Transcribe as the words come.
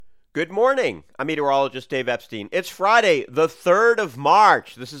Good morning. I'm meteorologist Dave Epstein. It's Friday, the 3rd of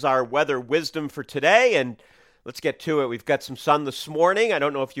March. This is our weather wisdom for today, and let's get to it. We've got some sun this morning. I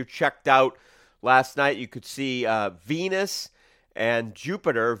don't know if you checked out last night. You could see Venus and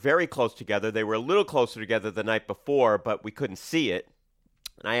Jupiter very close together. They were a little closer together the night before, but we couldn't see it.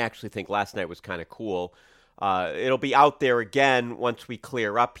 And I actually think last night was kind of cool. It'll be out there again once we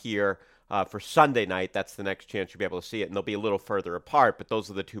clear up here. For Sunday night, that's the next chance you'll be able to see it, and they'll be a little further apart, but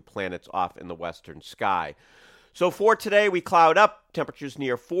those are the two planets off in the western sky. So for today, we cloud up, temperatures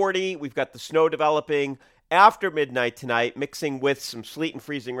near 40. We've got the snow developing after midnight tonight, mixing with some sleet and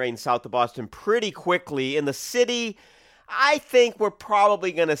freezing rain south of Boston pretty quickly. In the city, I think we're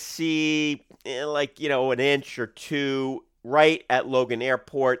probably going to see an inch or two right at Logan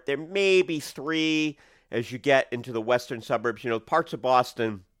Airport. There may be 3 as you get into the western suburbs. Parts of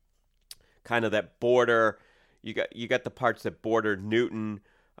Boston kind of that border. You got the parts that border Newton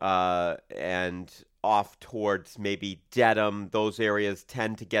and off towards maybe Dedham. Those areas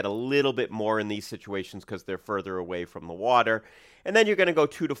tend to get a little bit more in these situations because they're further away from the water. And then you're going to go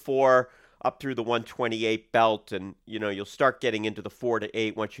 2 to 4 up through the 128 belt, and you'll start getting into the 4 to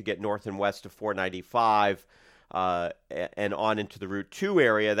 8 once you get north and west of 495 and on into the Route 2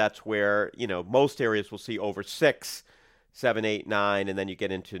 area. That's where most areas will see over 6. 7, 8, 9, and then you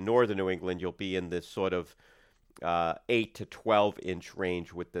get into northern New England, you'll be in this sort of 8 to 12 inch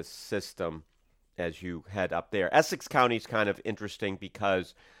range with this system as you head up there. Essex County is kind of interesting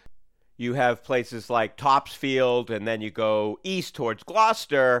because you have places like Topsfield, and then you go east towards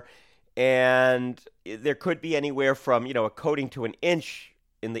Gloucester, and there could be anywhere from a coating to an inch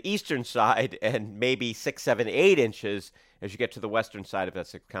in the eastern side and maybe 6, 7, 8 inches as you get to the western side of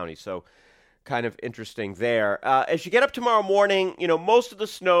Essex County. So kind of interesting there. As you get up tomorrow morning, most of the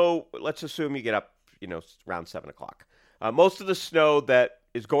snow, let's assume you get up, around 7 o'clock. Most of the snow that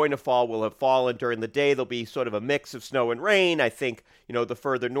is going to fall will have fallen during the day. There'll be sort of a mix of snow and rain. I think, the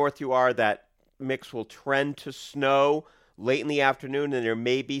further north you are, that mix will trend to snow late in the afternoon, and there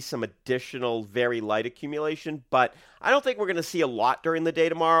may be some additional very light accumulation, but I don't think we're going to see a lot during the day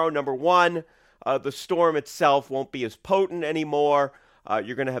tomorrow. Number one, the storm itself won't be as potent anymore.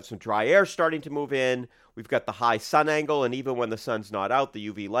 You're going to have some dry air starting to move in. We've got the high sun angle, and even when the sun's not out, the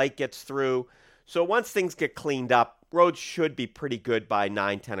UV light gets through. So once things get cleaned up, roads should be pretty good by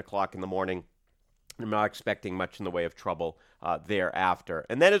 9, 10 o'clock in the morning. I'm not expecting much in the way of trouble thereafter.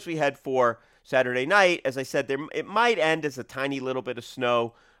 And then as we head for Saturday night, as I said, it might end as a tiny little bit of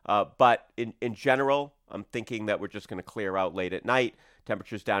snow, but in general, I'm thinking that we're just going to clear out late at night.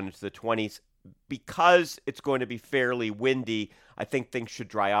 Temperatures down into the 20s. Because it's going to be fairly windy, I think things should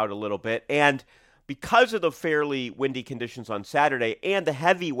dry out a little bit. And because of the fairly windy conditions on Saturday and the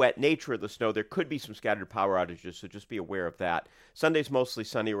heavy, wet nature of the snow, there could be some scattered power outages, so just be aware of that. Sunday's mostly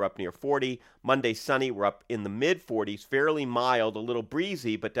sunny. We're up near 40. Monday, sunny. We're up in the mid-40s. Fairly mild, a little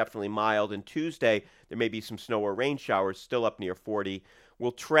breezy, but definitely mild. And Tuesday, there may be some snow or rain showers, still up near 40.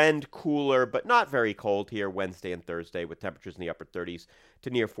 We'll trend cooler, but not very cold here Wednesday and Thursday with temperatures in the upper 30s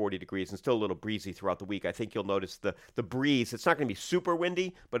to near 40 degrees and still a little breezy throughout the week. I think you'll notice the breeze. It's not going to be super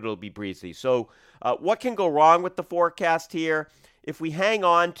windy, but it'll be breezy. So what can go wrong with the forecast here? If we hang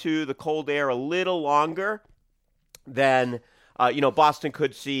on to the cold air a little longer, then, Boston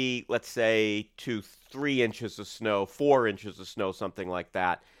could see, let's say, 2, 3 inches of snow, 4 inches of snow, something like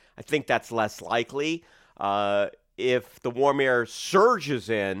that. I think that's less likely. If the warm air surges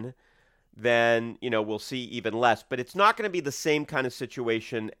in, then, we'll see even less. But it's not going to be the same kind of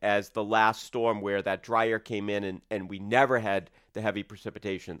situation as the last storm where that dry air came in and we never had the heavy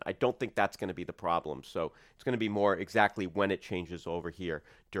precipitation. I don't think that's going to be the problem. So it's going to be more exactly when it changes over here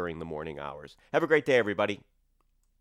during the morning hours. Have a great day, everybody.